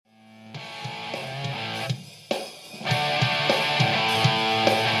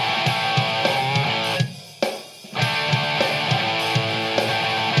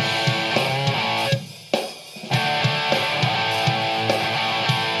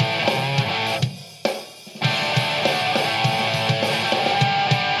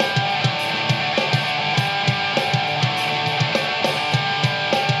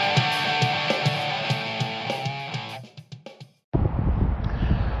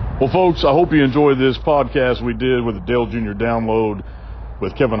Well, folks, I hope you enjoyed this podcast we did with the Dale Jr. Download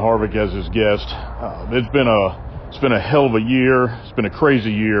with Kevin Harvick as his guest. It's been a hell of a year. It's been a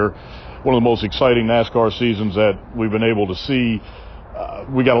crazy year. One of the most exciting NASCAR seasons that we've been able to see.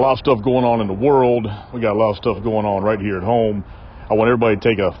 We got a lot of stuff going on in the world. We got a lot of stuff going on right here at home. I want everybody to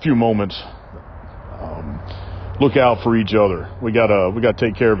take a few moments, look out for each other. We got to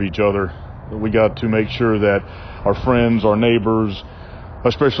take care of each other. We got to make sure that our friends, our neighbors,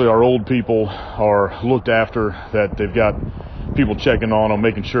 especially our old people, are looked after, that they've got people checking on them,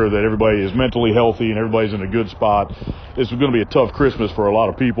 making sure that everybody is mentally healthy and everybody's in a good spot. This is going to be a tough Christmas for a lot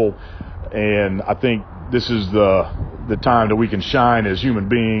of people, and I think this is the time that we can shine as human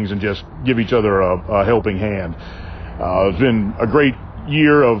beings and just give each other a helping hand. It's been a great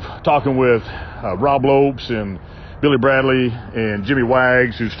year of talking with Rob Lopes and Billy Bradley and Jimmy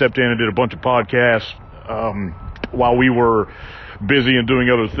Wags, who stepped in and did a bunch of podcasts while we were busy and doing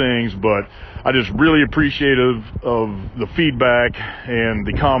other things. But I just really appreciative of the feedback and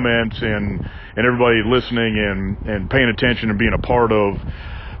the comments and everybody listening and paying attention and being a part of,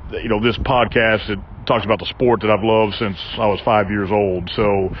 this podcast that talks about the sport that I've loved since I was 5 years old.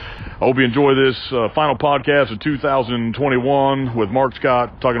 So I hope you enjoy this final podcast of 2021 with Mark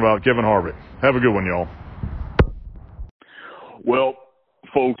Scott talking about Kevin Harvick. Have a good one, y'all. Well,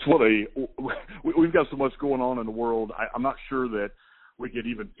 folks, we've got so much going on in the world. I'm not sure that we could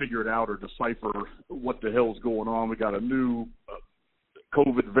even figure it out or decipher what the hell's going on. We got a new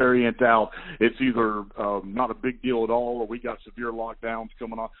COVID variant out. It's either not a big deal at all, or we got severe lockdowns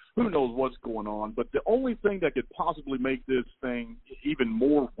coming on. Who knows what's going on? But the only thing that could possibly make this thing even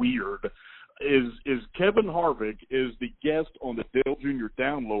more weird is Kevin Harvick is the guest on the Dale Jr.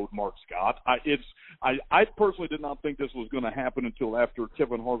 Download, Mark Scott. I personally did not think this was going to happen until after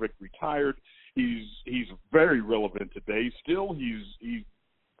Kevin Harvick retired. He's very relevant today. Still, he's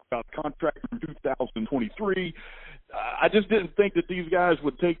got a contract for 2023. I just didn't think that these guys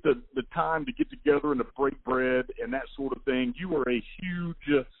would take the time to get together and to break bread and that sort of thing. You are a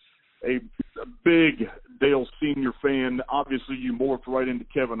huge, a big Dale Sr. fan. Obviously, you morphed right into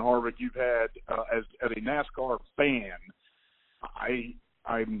Kevin Harvick. You've had, as a NASCAR fan,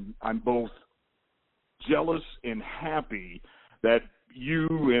 I'm both jealous and happy that you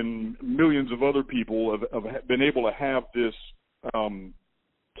and millions of other people have been able to have this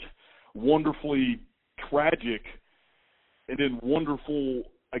wonderfully tragic and then wonderful,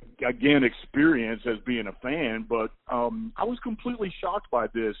 again, experience as being a fan. But I was completely shocked by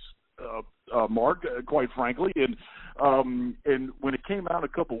this, Mark, quite frankly. And when it came out a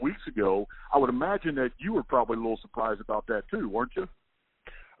couple of weeks ago, I would imagine that you were probably a little surprised about that too, weren't you?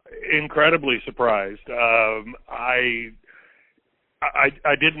 Incredibly surprised.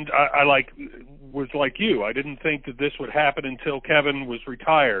 Was like you. I didn't think that this would happen until Kevin was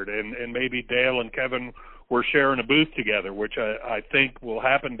retired, and maybe Dale and Kevin were sharing a booth together, which I think will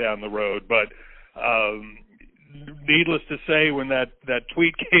happen down the road. But needless to say, when that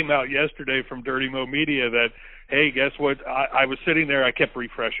tweet came out yesterday from Dirty Mo Media that, hey, guess what? I was sitting there, I kept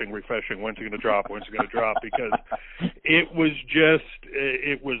refreshing. When's it going to drop? Because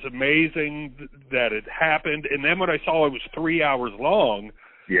it was amazing that it happened. And then when I saw it was 3 hours long,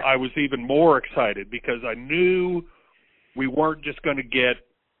 yeah, I was even more excited because I knew we weren't just going to get,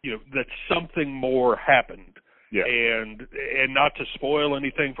 that something more happened. Yeah. And not to spoil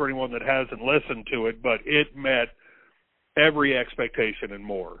anything for anyone that hasn't listened to it, but it met every expectation and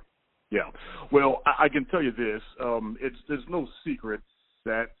more. Yeah. Well, I can tell you this. There's no secret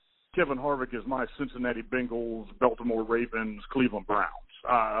that Kevin Harvick is my Cincinnati Bengals, Baltimore Ravens, Cleveland Browns.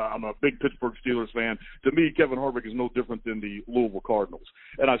 I'm a big Pittsburgh Steelers fan. To me, Kevin Harvick is no different than the Louisville Cardinals.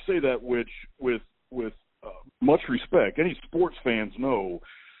 And I say that with much respect. Any sports fans know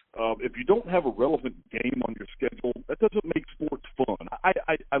if you don't have a relevant game on your schedule, that doesn't make sports fun. I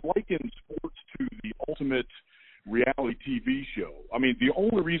liken sports to the ultimate reality TV show. I mean, the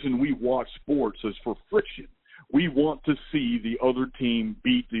only reason we watch sports is for friction. We want to see the other team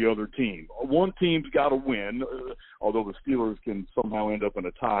beat the other team. One team's got to win, although the Steelers can somehow end up in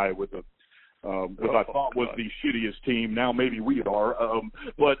a tie with what I thought was the shittiest team. Now maybe we are.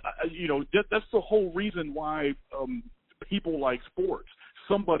 But that's the whole reason why people like sports.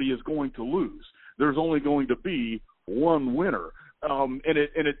 Somebody is going to lose. There's only going to be one winner. And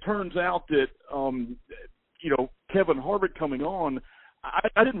it turns out that Kevin Harvick coming on,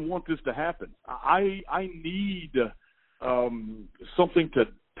 I didn't want this to happen. I need something to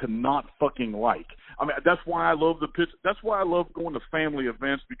not fucking like. I mean, that's why I love the pitch. That's why I love going to family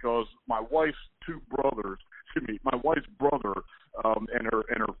events, because my wife's my wife's brother and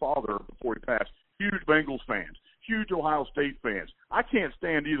her father before he passed, huge Bengals fans, huge Ohio State fans. I can't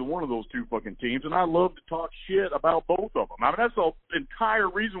stand either one of those two fucking teams, and I love to talk shit about both of them. I mean, that's the entire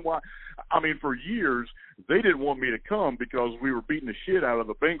reason why. I mean, for years they didn't want me to come because we were beating the shit out of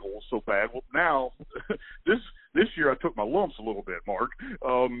the Bengals so bad. Well, now this year I took my lumps a little bit, Mark.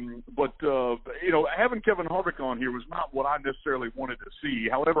 But you know, having Kevin Harvick on here was not what I necessarily wanted to see.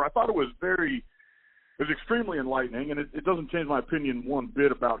 However, I thought it was extremely enlightening, and it doesn't change my opinion one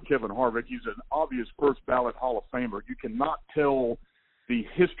bit about Kevin Harvick. He's an obvious first-ballot Hall of Famer. You cannot tell the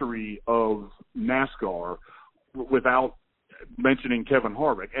history of NASCAR without mentioning Kevin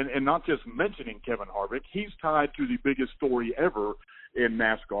Harvick. And not just mentioning Kevin Harvick, he's tied to the biggest story ever in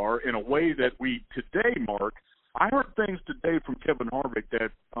NASCAR in a way that today, Mark, I heard things today from Kevin Harvick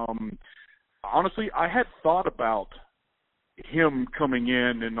that, honestly, I had thought about him coming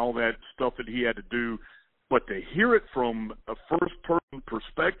in and all that stuff that he had to do, but to hear it from a first-person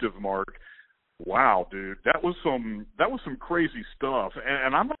perspective, Mark, wow, dude, that was some crazy stuff,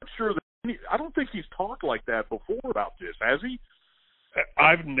 and I'm not sure that I don't think he's talked like that before about this, has he?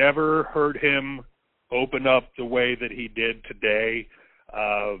 I've never heard him open up the way that he did today,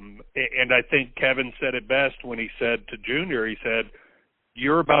 and I think Kevin said it best when he said to Junior, he said,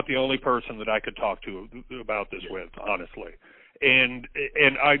 "You're about the only person that I could talk to about this with, honestly." And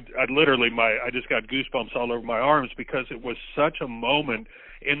I literally I just got goosebumps all over my arms because it was such a moment.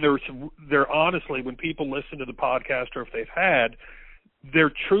 And there honestly, when people listen to the podcast or if they've had,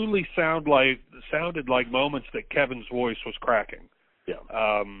 there truly sounded like moments that Kevin's voice was cracking. Yeah.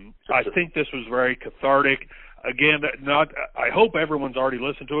 I think this was very cathartic. Again, I hope everyone's already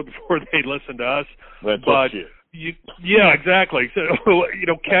listened to it before they listen to us. That's but shit. Yeah, exactly. So, you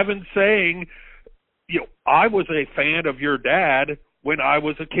know, Kevin saying, you know, I was a fan of your dad when I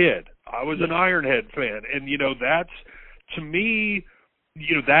was a kid. I was an Ironhead fan. And, you know, that's, to me,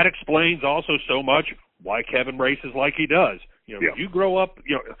 you know, that explains also so much why Kevin races like he does. You know, you grow up,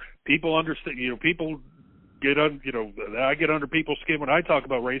 you know, people understand, you know, people get I get under people's skin when I talk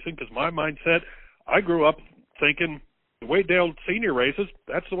about racing because my mindset, I grew up thinking, the way Dale Sr. races,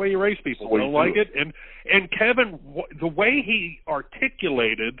 that's the way you race people. Don't like it. And Kevin, the way he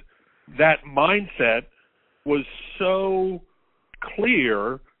articulated that mindset was so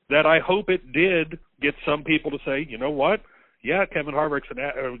clear that I hope it did get some people to say, you know what? Yeah, Kevin Harvick's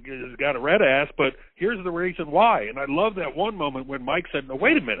has got a red ass, but here's the reason why. And I love that one moment when Mike said, no,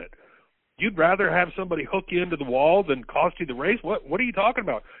 wait a minute. You'd rather have somebody hook you into the wall than cost you the race? What are you talking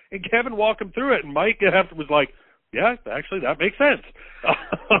about? And Kevin walked him through it, and Mike after was like, yeah, actually, that makes sense.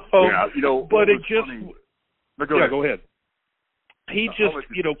 Yeah, you know, but it just funny. Go ahead. He just,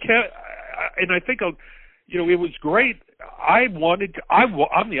 you know, and I think, you know, it was great. I'm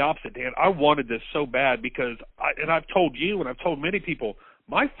the opposite, Dan. I wanted this so bad because, and I've told you and I've told many people,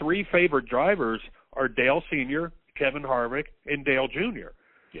 my three favorite drivers are Dale Sr., Kevin Harvick, and Dale Jr.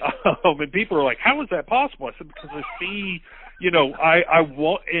 Yeah. And people are like, how is that possible? I said, because I see, you know, I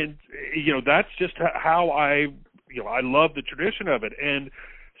want, and, you know, that's just how I love the tradition of it. And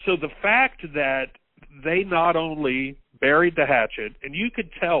so the fact that they not only buried the hatchet, and you could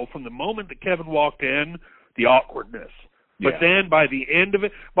tell from the moment that Kevin walked in, the awkwardness. But then by the end of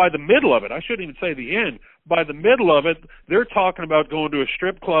it, by the middle of it, I shouldn't even say the end, by the middle of it, they're talking about going to a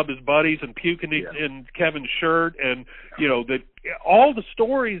strip club as buddies and puking in Kevin's shirt and, you know, all the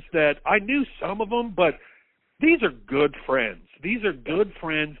stories that I knew some of them, but these are good friends. These are good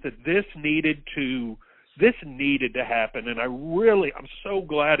friends that this needed to happen, and I'm so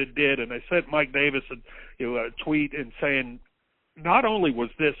glad it did. And I sent Mike Davis a tweet and saying, not only was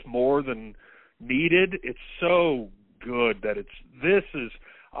this more than needed, it's so good that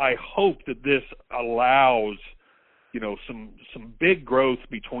I hope that this allows, you know, some big growth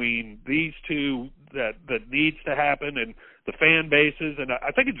between these two that needs to happen and the fan bases, and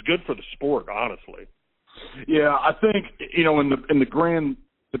I think it's good for the sport, honestly. Yeah, I think, you know, in the grand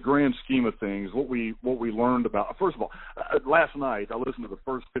scheme of things, what we learned about, first of all, last night I listened to the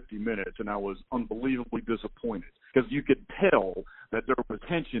first 50 minutes and I was unbelievably disappointed because you could tell that there was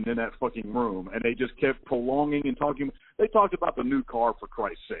tension in that fucking room, and they just kept prolonging and talking. They talked about the new car, for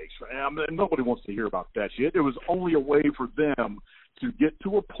Christ's sakes. And nobody wants to hear about that shit. It was only a way for them to get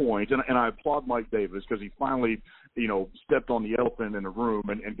to a point, and I applaud Mike Davis because he finally, you know, stepped on the elephant in the room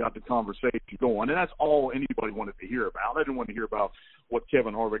and got the conversation going. And that's all anybody wanted to hear about. I didn't want to hear about what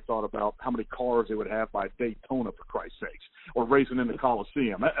Kevin Harvick thought about how many cars they would have by Daytona, for Christ's sakes, or racing in the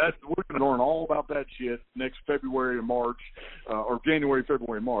Coliseum. We're going to learn all about that shit next February or March, or January,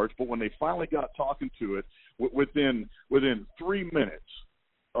 February, March. But when they finally got talking to it, within 3 minutes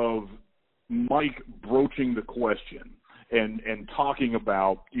of Mike broaching the question and talking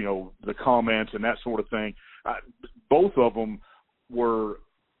about, you know, the comments and that sort of thing, both of them were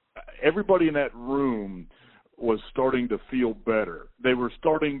 – everybody in that room was starting to feel better. They were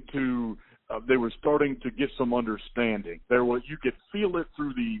starting to get some understanding. You could feel it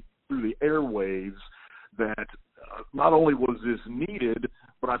through the airwaves that not only was this needed,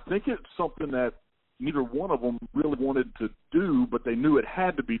 but I think it's something that neither one of them really wanted to do, but they knew it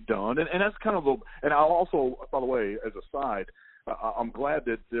had to be done. And that's kind of and I'll also, by the way, as a side, I'm glad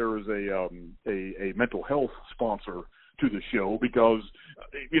that there is a mental health sponsor to the show, because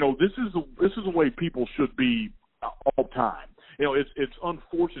this is the way people should be all the time. It's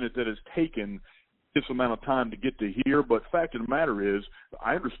unfortunate that it's taken this amount of time to get to here, but fact of the matter is,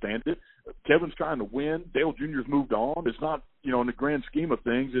 I understand it. Kevin's trying to win. Dale Jr.'s moved on. It's not, in the grand scheme of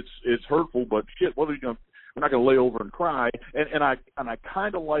things, it's hurtful, but shit, what are you going to? We're not going to lay over and cry. And I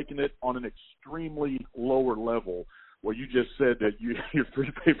kind of liken it on an extremely lower level, where you just said that your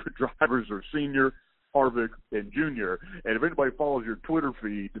three favorite drivers are Senior, Harvick, and Junior. And if anybody follows your Twitter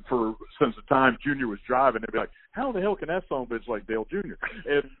feed since the time Junior was driving, they'd be like, how the hell can that son of a bitch like Dale Jr.?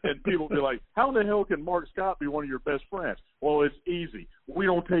 And people would be like, how in the hell can Mark Scott be one of your best friends? Well, it's easy. We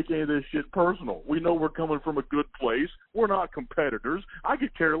don't take any of this shit personal. We know we're coming from a good place. We're not competitors. I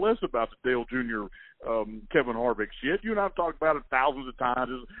could care less about the Dale Jr. Kevin Harvick shit. You and I have talked about it thousands of times.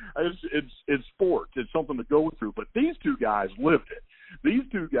 It's sports. It's something to go through. But these two guys lived it. These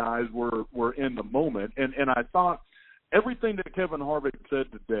two guys were in the moment, and I thought everything that Kevin Harvick said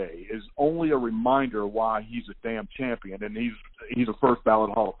today is only a reminder why he's a damn champion, and he's a first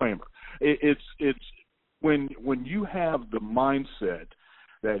ballot Hall of Famer. It's when you have the mindset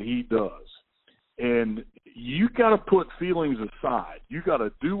that he does, and you got to put feelings aside. You got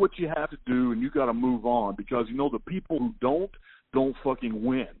to do what you have to do, and you got to move on, because the people who don't fucking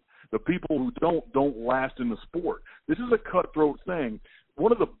win. The people who don't last in the sport. This is a cutthroat thing.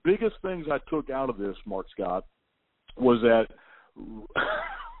 One of the biggest things I took out of this, Mark Scott, was that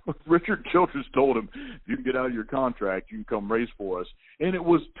Richard Childress told him, if you can get out of your contract, you can come race for us. And it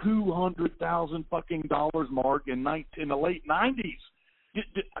was $200,000 fucking dollars, Mark, in the late 90s.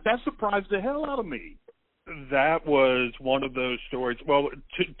 That surprised the hell out of me. That was one of those stories. Well,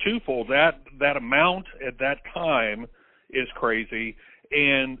 twofold. That amount at that time is crazy.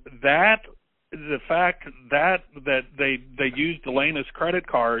 And the fact that they used Delena's credit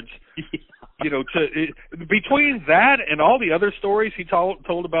cards, between that and all the other stories he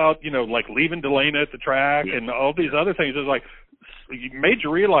told about, like leaving Delena at the track and all these other things, it was like, it made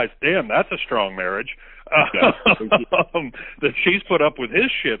you realize, damn, that's a strong marriage. That she's put up with his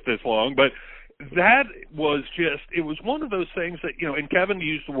shit this long. But that was it was one of those things that, and Kevin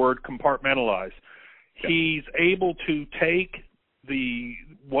used the word compartmentalize. He's able to take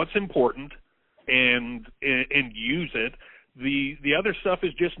what's important and use it. The other stuff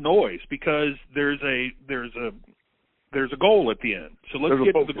is just noise, because there's a goal at the end. So let's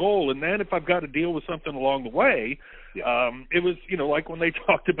get to the goal, and then if I've got to deal with something along the way, it was like when they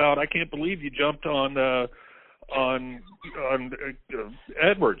talked about, I can't believe you jumped on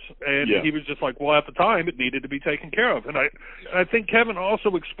Edwards, and he was just like, well, at the time it needed to be taken care of. And I think Kevin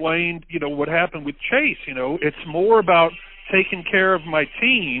also explained what happened with Chase. It's more about taking care of my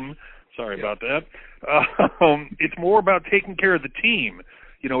team. Sorry about that. It's more about taking care of the team.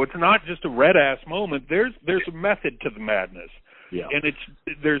 It's not just a red-ass moment. There's a method to the madness, and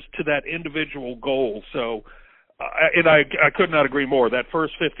there's to that individual goal. So, I could not agree more. That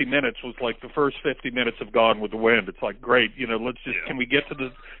first 50 minutes was like the first 50 minutes of Gone with the Wind. It's like, great, let's just can we get to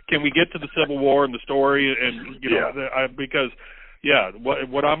the Civil War and the story, and because. Yeah,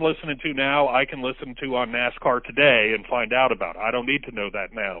 what I'm listening to now, I can listen to on NASCAR Today and find out about. I don't need to know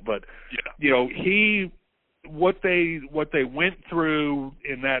that now, but what they went through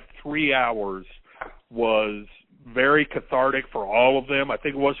in that 3 hours was very cathartic for all of them. I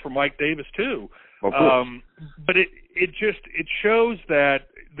think it was for Mike Davis too. But it shows that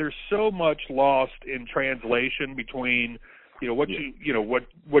there's so much lost in translation between what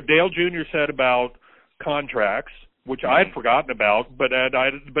Dale Jr. said about contracts, which I had forgotten about, but then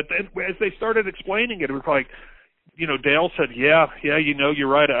as they started explaining it was like, Dale said, yeah, you're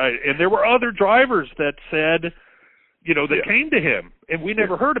right. And there were other drivers that said, that came to him, and we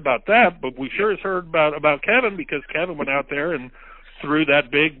never heard about that, but we sure as heard about Kevin, because Kevin went out there and threw that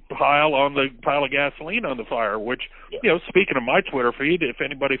big pile of gasoline on the fire, which, speaking of my Twitter feed, if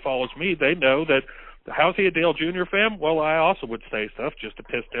anybody follows me, they know that. How's he a Dale Jr. fan? Well, I also would say stuff just to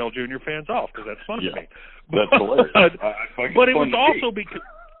piss Dale Jr. fans off, because that's fun to me. That's hilarious. But it was also because,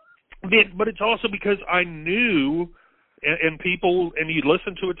 it's also because I knew, and people, and you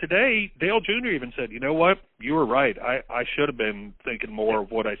listen to it today, Dale Jr. even said, you know what, you were right. I should have been thinking more of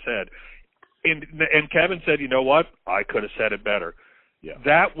what I said. And Kevin said, you know what? I could have said it better. Yeah.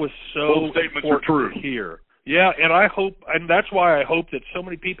 That was so important to hear. Yeah, and I hope, and that's why I hope that so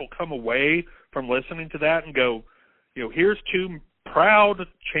many people come away from listening to that and go, you know, here's two proud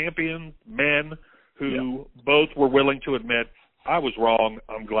champion men who both were willing to admit, I was wrong.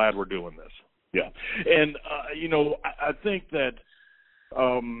 I'm glad we're doing this. Yeah. And, you know, I think that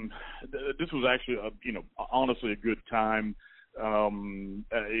this was actually, honestly a good time,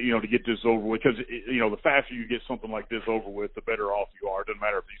 you know, to get this over with. Because, you know, the faster you get something like this over with, the better off you are. It doesn't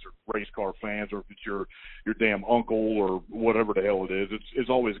matter if these are race car fans or if it's your damn uncle or whatever the hell it is. It's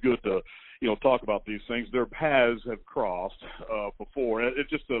always good to, you know, talk about these things. Their paths have crossed before. It's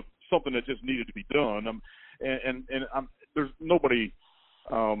just something that just needed to be done. There's nobody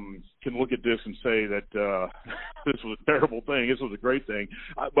can look at this and say that this was a terrible thing. This was a great thing.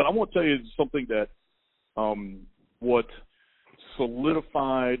 But I want to tell you something that what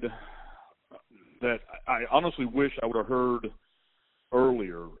solidified that I honestly wish I would have heard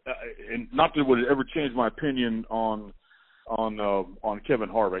earlier, and not that it would have ever changed my opinion on Kevin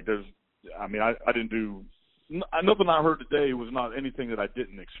Harvick. I didn't do nothing I heard today was not anything that I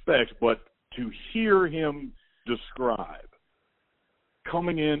didn't expect, but to hear him describe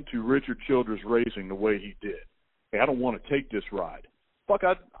coming into Richard Childress Racing the way he did. Hey, I don't want to take this ride. Fuck,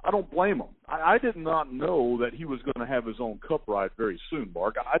 I don't blame him. I did not know that he was going to have his own Cup ride very soon,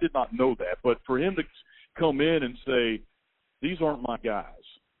 Mark. I did not know that. But for him to come in and say, these aren't my guys.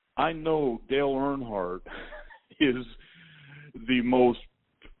 I know Dale Earnhardt is the most,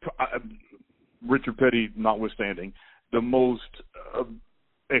 Richard Petty notwithstanding, the most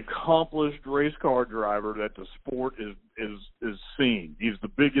accomplished race car driver that the sport is seen. He's the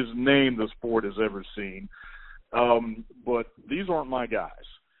biggest name the sport has ever seen. But these aren't my guys.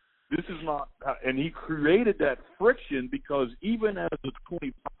 This is not, and he created that friction because even as a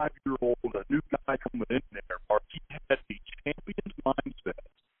 25-year-old, a new guy coming in there, Mark, he had a champion's mindset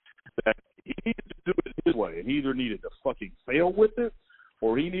that he needed to do it his way, and he either needed to fucking fail with it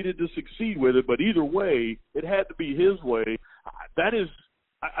or he needed to succeed with it. But either way, it had to be his way. That is,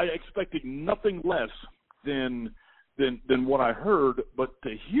 I expected nothing less than what I heard. But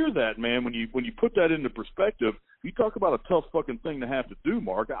to hear that, man, when you put that into perspective, you talk about a tough fucking thing to have to do,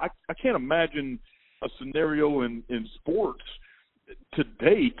 Mark. I can't imagine a scenario in sports to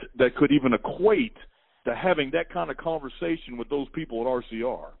date that could even equate to having that kind of conversation with those people at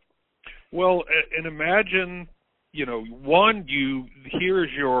RCR. Well, and imagine, you know,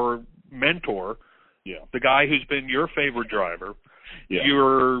 here's your mentor, the guy who's been your favorite driver. Yeah.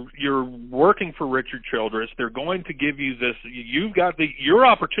 You're working for Richard Childress. They're going to give you this. You've got your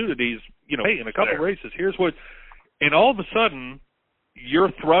opportunities. You know, hey, in a couple races, here's what, and all of a sudden,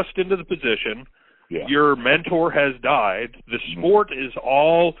 you're thrust into the position. Yeah. Your mentor has died. The sport is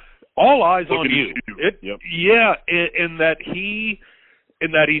all eyes on you. Yeah, in that he's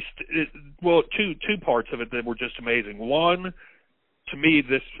well, two parts of it that were just amazing. One, to me,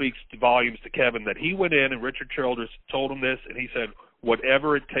 this speaks volumes to Kevin that he went in and Richard Childress told him this, and he said,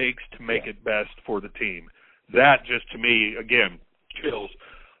 whatever it takes to make it best for the team. That just, to me, again, chills.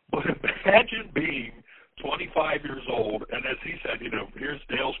 But imagine being 25 years old, and as he said, you know, here's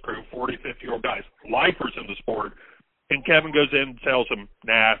Dale's crew, 40, 50-year-old guys, lifers in the sport, and Kevin goes in and tells him,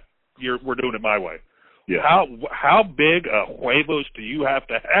 nah, we're doing it my way. Yeah. How big a huevos do you have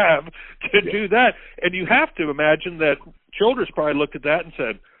to do that? And you have to imagine that Childress probably looked at that and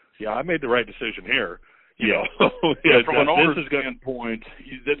said, yeah, I made the right decision here. You know? From an owner standpoint,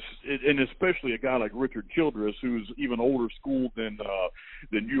 and especially a guy like Richard Childress, who's even older school than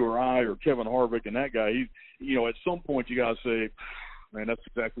you or I or Kevin Harvick and that guy, you know, at some point you got to say, man, that's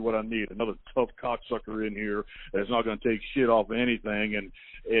exactly what I need. Another tough cocksucker in here that's not going to take shit off of anything.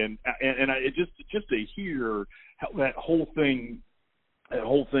 And just to hear how that whole thing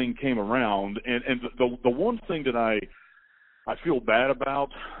came around. And the one thing that I feel bad about,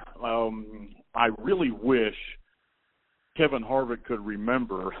 I really wish Kevin Harvick could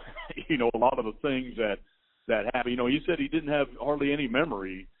remember, you know, a lot of the things that happened. You know, he said he didn't have hardly any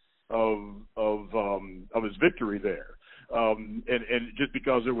memory of his victory there. And just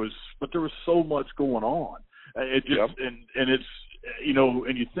because there was so much going on. It just, and it's, you know,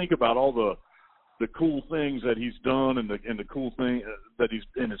 and you think about all the cool things that he's done and the cool thing that he's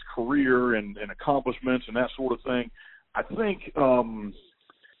in his career and accomplishments and that sort of thing. I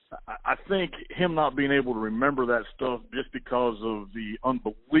think him not being able to remember that stuff just because of the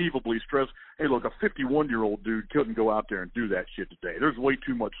unbelievably stress. Hey, look, a 51-year-old dude couldn't go out there and do that shit today. There's way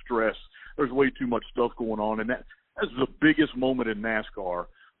too much stress. There's way too much stuff going on, and that's the biggest moment in NASCAR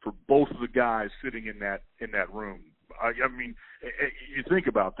for both of the guys sitting in that room. I mean, you think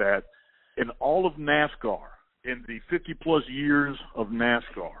about that. in all of NASCAR, in the 50-plus years of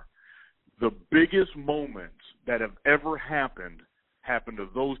NASCAR, the biggest moments that have ever happened to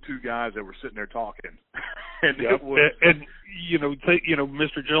those two guys that were sitting there talking. And yep. it was, and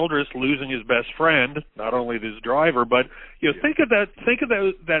Mr. Childress losing his best friend, not only his driver, but think of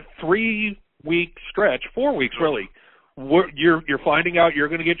that 3-week stretch, 4 weeks really. You're finding out you're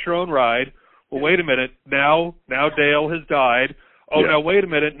going to get your own ride. Well, wait a minute. Now Dale has died. Oh, now wait a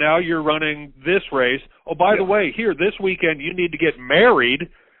minute. Now you're running this race. Oh, by the way, here this weekend you need to get married.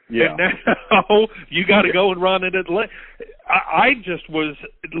 Yeah. And now you got to go and run in Atlanta. I just was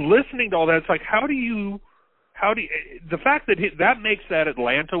listening to all that. It's like, how do you the fact that that makes that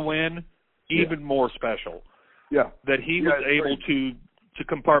Atlanta win even more special. Yeah. That he was able to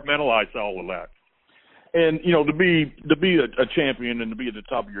compartmentalize all of that. And, to be a champion and to be at the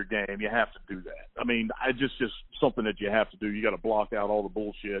top of your game, you have to do that. I mean, just something that you have to do. You got to block out all the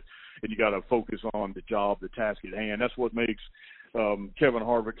bullshit, and you got to focus on the job, the task at hand. That's what makes Kevin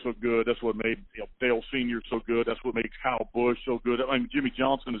Harvick so good. That's what made Dale Sr. so good. That's what makes Kyle Busch so good. I mean, Jimmy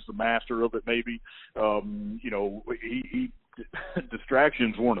Johnson is the master of it, maybe. He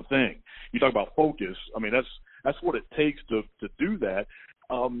distractions weren't a thing. You talk about focus. I mean, that's what it takes to do that.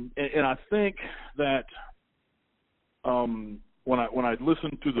 And I think that when I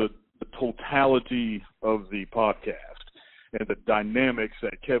listen to the totality of the podcast and the dynamics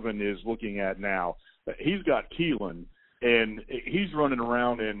that Kevin is looking at now, he's got Keelan, and he's running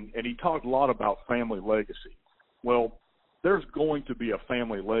around, and he talked a lot about family legacy. Well, there's going to be a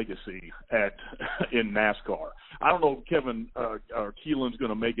family legacy in NASCAR. I don't know if Kevin or Keelan's going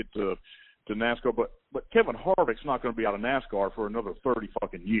to make it to NASCAR, but Kevin Harvick's not going to be out of NASCAR for another 30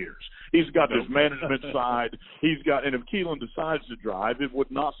 fucking years. He's got this management side. And if Keelan decides to drive, it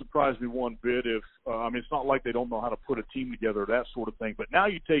would not surprise me one bit if it's not like they don't know how to put a team together, that sort of thing. But now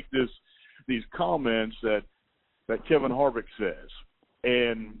you take these comments that Kevin Harvick says,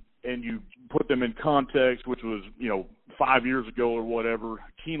 and you put them in context, which was 5 years ago or whatever.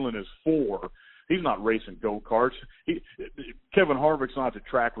 Keelan is 4. He's not racing go-karts. Kevin Harvick's not at the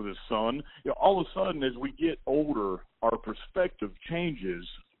track with his son. All of a sudden, as we get older, our perspective changes,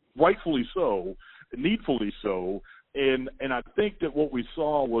 rightfully so, needfully so. And I think that what we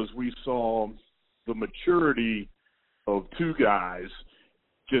saw the maturity of two guys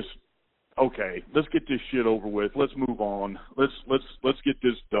just, okay, let's get this shit over with. Let's move on. Let's get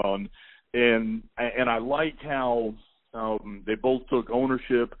this done. And I like how they both took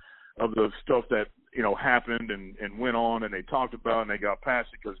ownership of the stuff that happened and went on, and they talked about, and they got past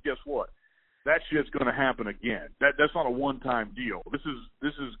it, because guess what? That shit's going to happen again. That's not a one-time deal. This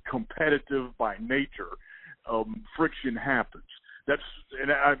is competitive by nature. Friction happens.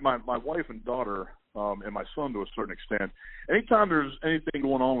 My wife and daughter and my son to a certain extent. Anytime there's anything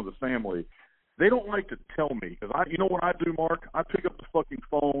going on with the family, they don't like to tell me, because you know what I do, Mark? I pick up the fucking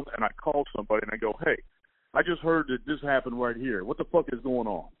phone and I call somebody and I go, hey, I just heard that this happened right here. What the fuck is going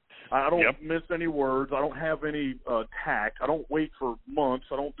on? I don't miss any words. I don't have any tact. I don't wait for months.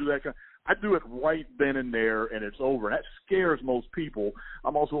 I don't do that kind. I do it right then and there, and it's over. And that scares most people.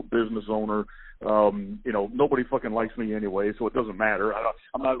 I'm also a business owner. Nobody fucking likes me anyway, so it doesn't matter.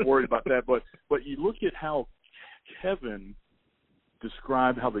 I'm not worried about that. But you look at how Kevin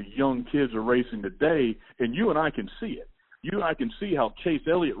described how the young kids are racing today, and you and I can see it. You and I can see how Chase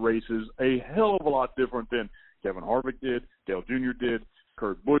Elliott races a hell of a lot different than Kevin Harvick did, Dale Jr. did,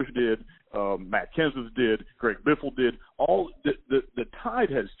 Kurt Busch did, Matt Kenseth did, Greg Biffle did. All the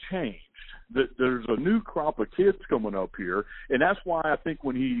tide has changed. There's a new crop of kids coming up here, and that's why I think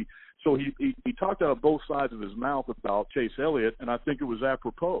when he talked out of both sides of his mouth about Chase Elliott, and I think it was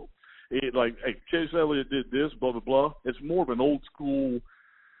apropos. Hey, Chase Elliott did this, blah, blah, blah. It's more of an old school,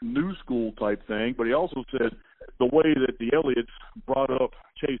 new school type thing, but he also said the way that the Elliots brought up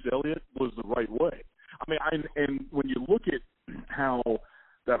Chase Elliott was the right way. And when you look at how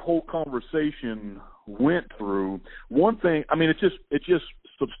that whole conversation went through, one thing, it just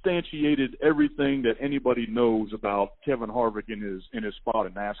substantiated everything that anybody knows about Kevin Harvick in his spot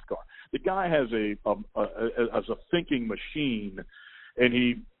in NASCAR. The guy has a thinking machine, and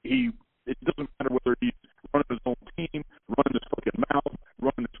it doesn't matter whether he's running his own team, running his fucking mouth,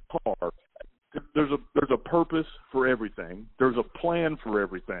 running his car. There's a purpose for everything. There's a plan for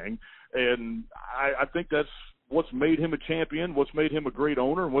everything, and I think that's what's made him a champion, what's made him a great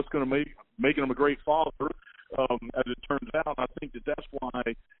owner, and what's going to making him a great father, as it turns out. I think that's why,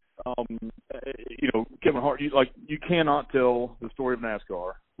 Kevin Hart, you cannot tell the story of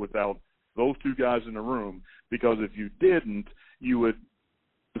NASCAR without those two guys in the room, because if you didn't, the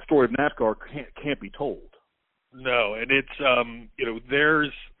story of NASCAR can't be told. No, and it's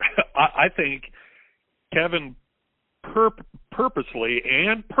there's I think Kevin purposely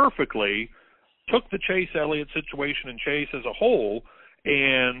and perfectly took the Chase Elliott situation and Chase as a whole,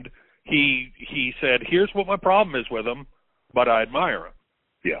 and he said, here's what my problem is with him, but I admire him.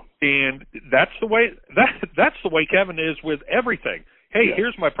 Yeah. And that's the way Kevin is with everything. Hey,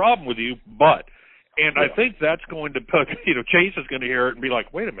 here's my problem with you, but. And I think that's going to put, Chase is going to hear it and be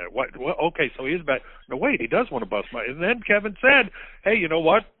like, wait a minute, what? Okay, so he is bad. No, wait, he does want to bust my. And then Kevin said, hey, you know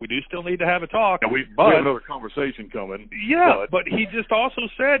what? We do still need to have a talk. Yeah, we have another conversation coming. Yeah, but he just also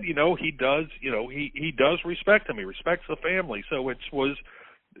said, he does, he does respect him. He respects the family. So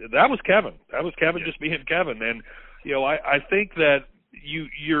that was Kevin. That was Kevin just being Kevin. And, I think that you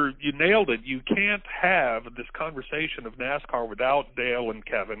nailed it. You can't have this conversation of NASCAR without Dale and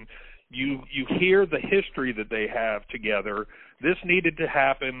Kevin. You hear the history that they have together. This needed to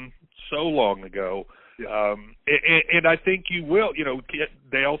happen so long ago. Yeah. And I think you will.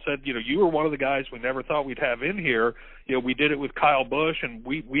 Dale said, you were one of the guys we never thought we'd have in here. We did it with Kyle Busch, and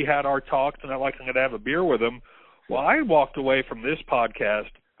we had our talks, and I like I'm going to have a beer with him. Well, I walked away from this podcast.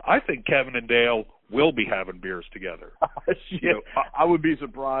 I think Kevin and Dale will be having beers together. I would be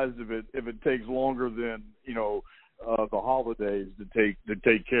surprised if it takes longer than the holidays to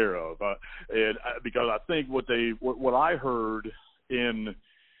take care of, because I think what I heard in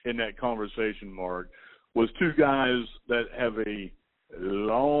that conversation, Mark, was two guys that have a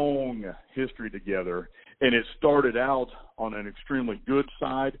long history together, and it started out on an extremely good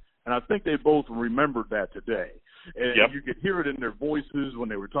side, and I think they both remembered that today. And you could hear it in their voices when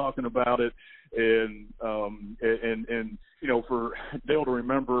they were talking about it, and for Dale to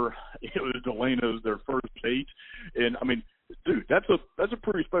remember it was Delena's their first date, and I mean, dude, that's a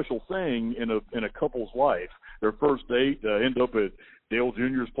pretty special thing in a couple's life. Their first date end up at Dale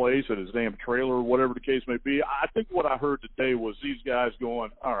Jr.'s place at his damn trailer, or whatever the case may be. I think what I heard today was these guys going,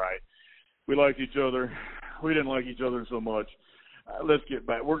 all right, we liked each other, we didn't like each other so much. Let's get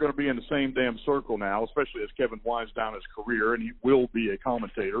back. We're going to be in the same damn circle now, especially as Kevin winds down his career, and he will be a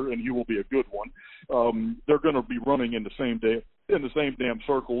commentator, and he will be a good one. They're going to be running in the same damn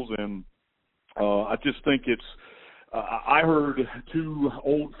circles, and I just think it's. I heard two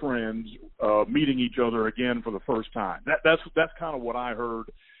old friends meeting each other again for the first time. That's kind of what I heard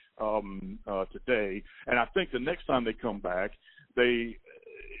today, and I think the next time they come back,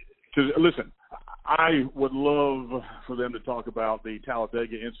 listen. I would love for them to talk about the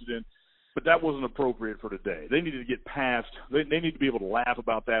Talladega incident, but that wasn't appropriate for today. They needed to get past. They need to be able to laugh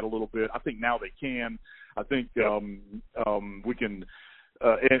about that a little bit. I think now they can. I think we can.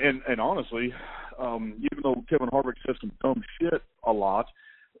 And honestly, even though Kevin Harvick says some dumb shit a lot,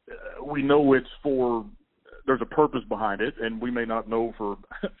 we know it's for. There's a purpose behind it, and we may not know for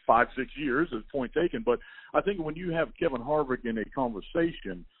 5-6 years. As point taken, but I think when you have Kevin Harvick in a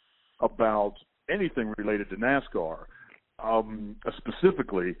conversation about anything related to NASCAR,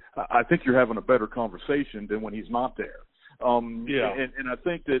 specifically, I think you're having a better conversation than when he's not there. And I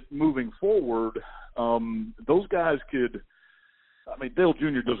think that moving forward, those guys could. I mean, Dale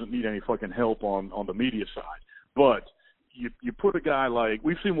Jr. doesn't need any fucking help on the media side, but you put a guy like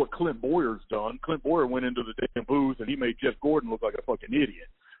we've seen what Clint Boyer's done. Clint Boyer went into the damn booth and he made Jeff Gordon look like a fucking idiot.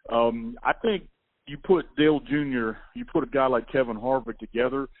 I think you put Dale Jr. You put a guy like Kevin Harvick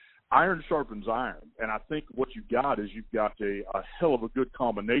together. Iron sharpens iron, and I think what you got is you've got a hell of a good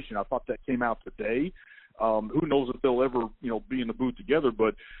combination. I thought that came out today. Who knows if they'll ever, be in the booth together?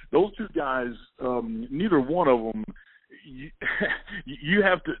 But those two guys, neither one of them. You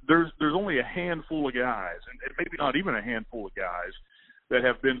have to. There's only a handful of guys, and maybe not even a handful of guys that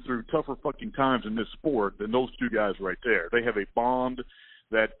have been through tougher fucking times in this sport than those two guys right there. They have a bond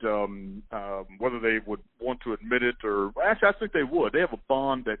that whether they would want to admit it or actually I think they would. They have a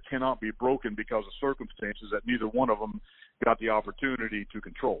bond that cannot be broken because of circumstances that neither one of them got the opportunity to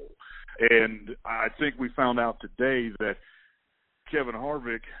control. And I think we found out today that Kevin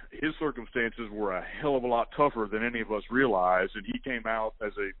Harvick, his circumstances were a hell of a lot tougher than any of us realized, and he came out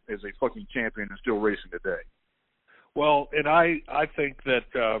as a fucking champion and still racing today. Well, and I think that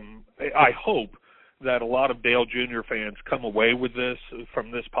I hope that a lot of Dale Jr. fans come away with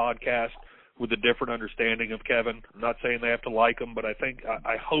from this podcast with a different understanding of Kevin. I'm not saying they have to like him, but I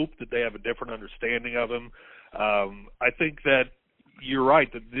hope that they have a different understanding of him. I think that you're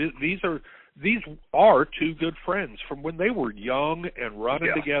right that these are two good friends from when they were young and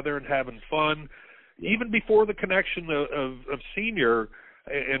running together and having fun, even before the connection of Senior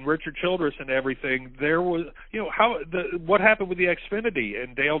and Richard Childress and everything. There was, what happened with the Xfinity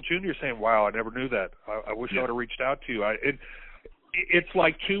and Dale Jr. saying, "Wow, I never knew that. I wish I would have reached out to you." It's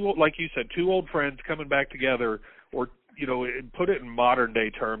like you said, two old friends coming back together, or put it in modern day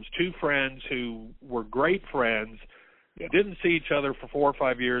terms, two friends who were great friends, didn't see each other for 4 or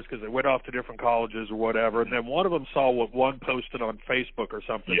 5 years because they went off to different colleges or whatever, and then one of them saw what one posted on Facebook or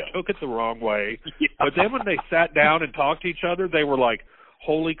something, took it the wrong way, but then when they sat down and talked to each other, they were like,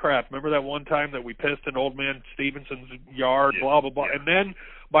 holy crap, remember that one time that we pissed in Old Man Stevenson's yard, blah, blah, blah. And then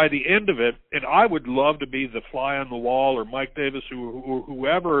by the end of it, and I would love to be the fly on the wall or Mike Davis or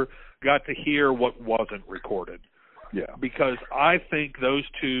whoever got to hear what wasn't recorded. Yeah. Because I think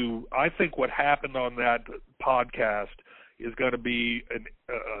what happened on that podcast is going to be a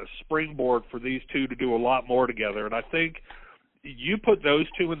springboard for these two to do a lot more together. And I think you put those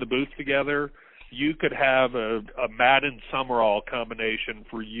two in the booth together, you could have a Madden Summerall combination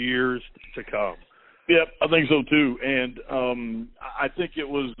for years to come. Yep, I think so too. And I think it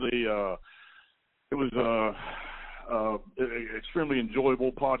was extremely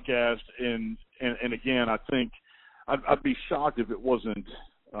enjoyable podcast. And again, I think I'd be shocked if it wasn't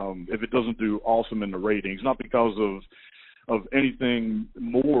if it doesn't do awesome in the ratings. Not because of anything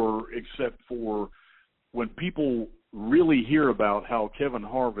more, except for when people really hear about how Kevin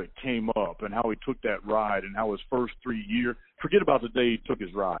Harvick came up and how he took that ride and how his first 3 years, forget about the day he took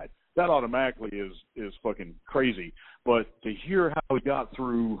his ride. That automatically is fucking crazy. But to hear how he got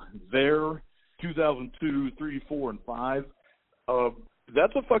through there, 2002, 3, 4, and 5,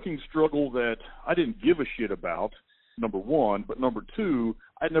 that's a fucking struggle that I didn't give a shit about, number one. But number two,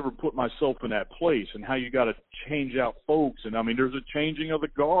 I'd never put myself in that place and how you got to change out folks. And, I mean, there's a changing of the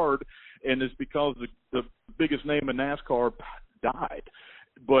guard, and it's because the biggest name in NASCAR died.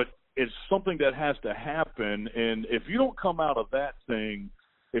 But it's something that has to happen, and if you don't come out of that thing,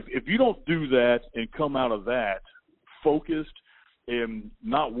 if you don't do that and come out of that focused and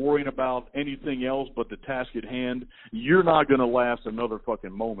not worrying about anything else but the task at hand, you're not going to last another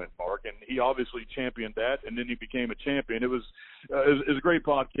fucking moment, Mark. And he obviously championed that, and then he became a champion. It was a great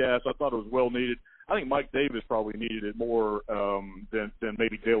podcast. I thought it was well needed. I think Mike Davis probably needed it more than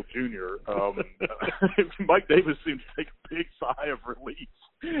maybe Dale Jr. Mike Davis seems to take a big sigh of relief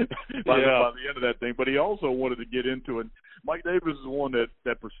by the end of that thing, but he also wanted to get into it. Mike Davis is the one that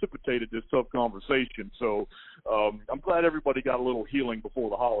precipitated this tough conversation. So I'm glad everybody got a little healing before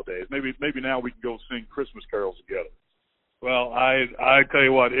the holidays. Maybe now we can go sing Christmas carols together. Well, I tell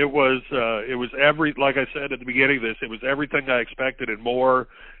you what, it was like I said at the beginning of this, it was everything I expected and more.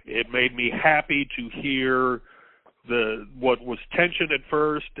 It made me happy to hear what was tension at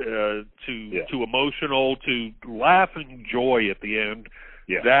first, to emotional, to laugh and joy at the end.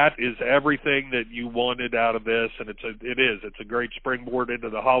 Yeah. That is everything that you wanted out of this, and it's a great springboard into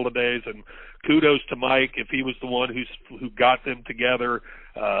the holidays. And kudos to Mike if he was the one who got them together.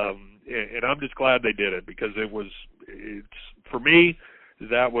 And I'm just glad they did it, because for me,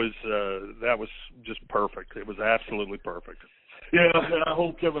 that was just perfect. It was absolutely perfect. Yeah, and I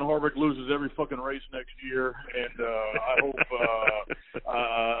hope Kevin Harvick loses every fucking race next year, and I hope.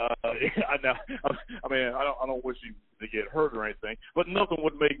 I don't wish him to get hurt or anything, but nothing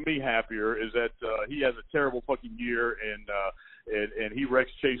would make me happier is that he has a terrible fucking year, and he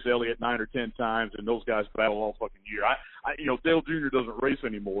wrecks Chase Elliott 9 or 10 times, and those guys battle all fucking year. Dale Jr. doesn't race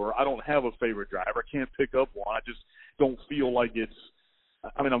anymore. I don't have a favorite driver. I can't pick up one. I just don't feel like it's.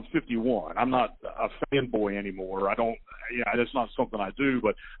 I mean, I'm 51. I'm not a fanboy anymore. That's not something I do,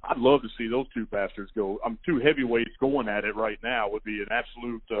 but I'd love to see those two bastards go. Two heavyweights going at it right now would be an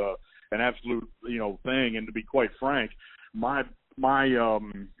absolute thing. And to be quite frank, my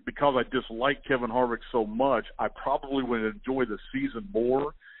because I dislike Kevin Harvick so much, I probably would enjoy the season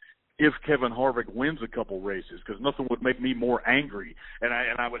more if Kevin Harvick wins a couple races, because nothing would make me more angry. And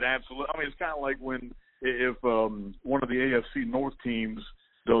I would absolutely. I mean, it's kind of like if one of the AFC North teams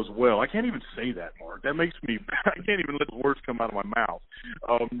does well. I can't even say that, Mark. That makes me – I can't even let the words come out of my mouth.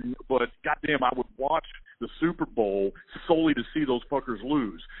 But, goddamn, I would watch the Super Bowl solely to see those fuckers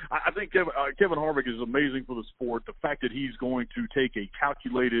lose. I think Kevin Harvick is amazing for the sport. The fact that he's going to take a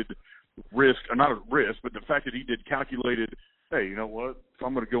calculated risk – or not a risk, but the fact that he did calculated – hey, you know what? If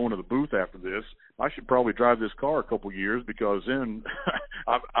I'm going to go into the booth after this, I should probably drive this car a couple years, because then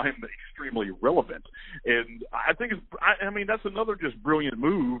I'm extremely relevant. And I think that's another just brilliant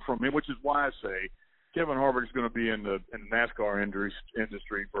move from him, which is why I say Kevin Harvick is going to be in the NASCAR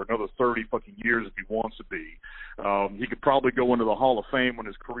industry for another 30 fucking years if he wants to be. He could probably go into the Hall of Fame when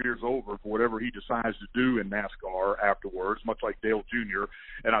his career's over for whatever he decides to do in NASCAR afterwards, much like Dale Jr.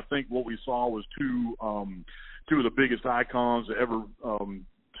 And I think what we saw was two of the biggest icons to ever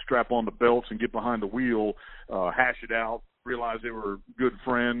strap on the belts and get behind the wheel, hash it out, realize they were good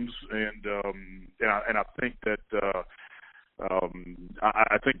friends, and I think that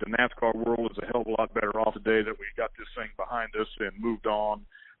I think the NASCAR world is a hell of a lot better off today that we got this thing behind us and moved on.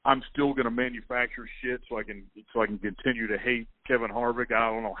 I'm still going to manufacture shit so I can continue to hate Kevin Harvick.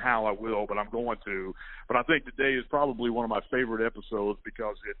 I don't know how I will, but I'm going to. But I think today is probably one of my favorite episodes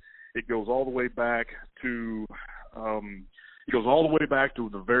because it goes all the way back to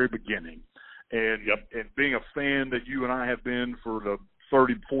the very beginning. And and being a fan that you and I have been for the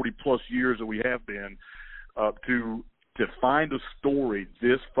 30, 40 plus years that we have been, to find a story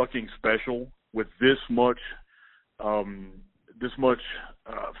this fucking special with this much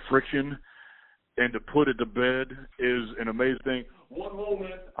friction and to put it to bed is an amazing thing. One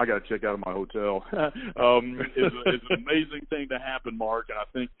moment, I got to check out of my hotel. Is an amazing thing to happen, Mark. And I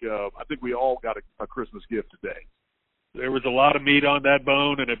think we all got a Christmas gift today. There was a lot of meat on that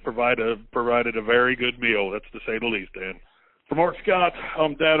bone, and it provided a very good meal. That's to say the least, Dan. For Mark Scott,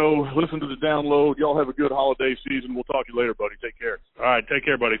 I'm Dado. Listen to the download. Y'all have a good holiday season. We'll talk to you later, buddy. Take care. All right, take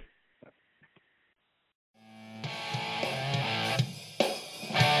care, buddy.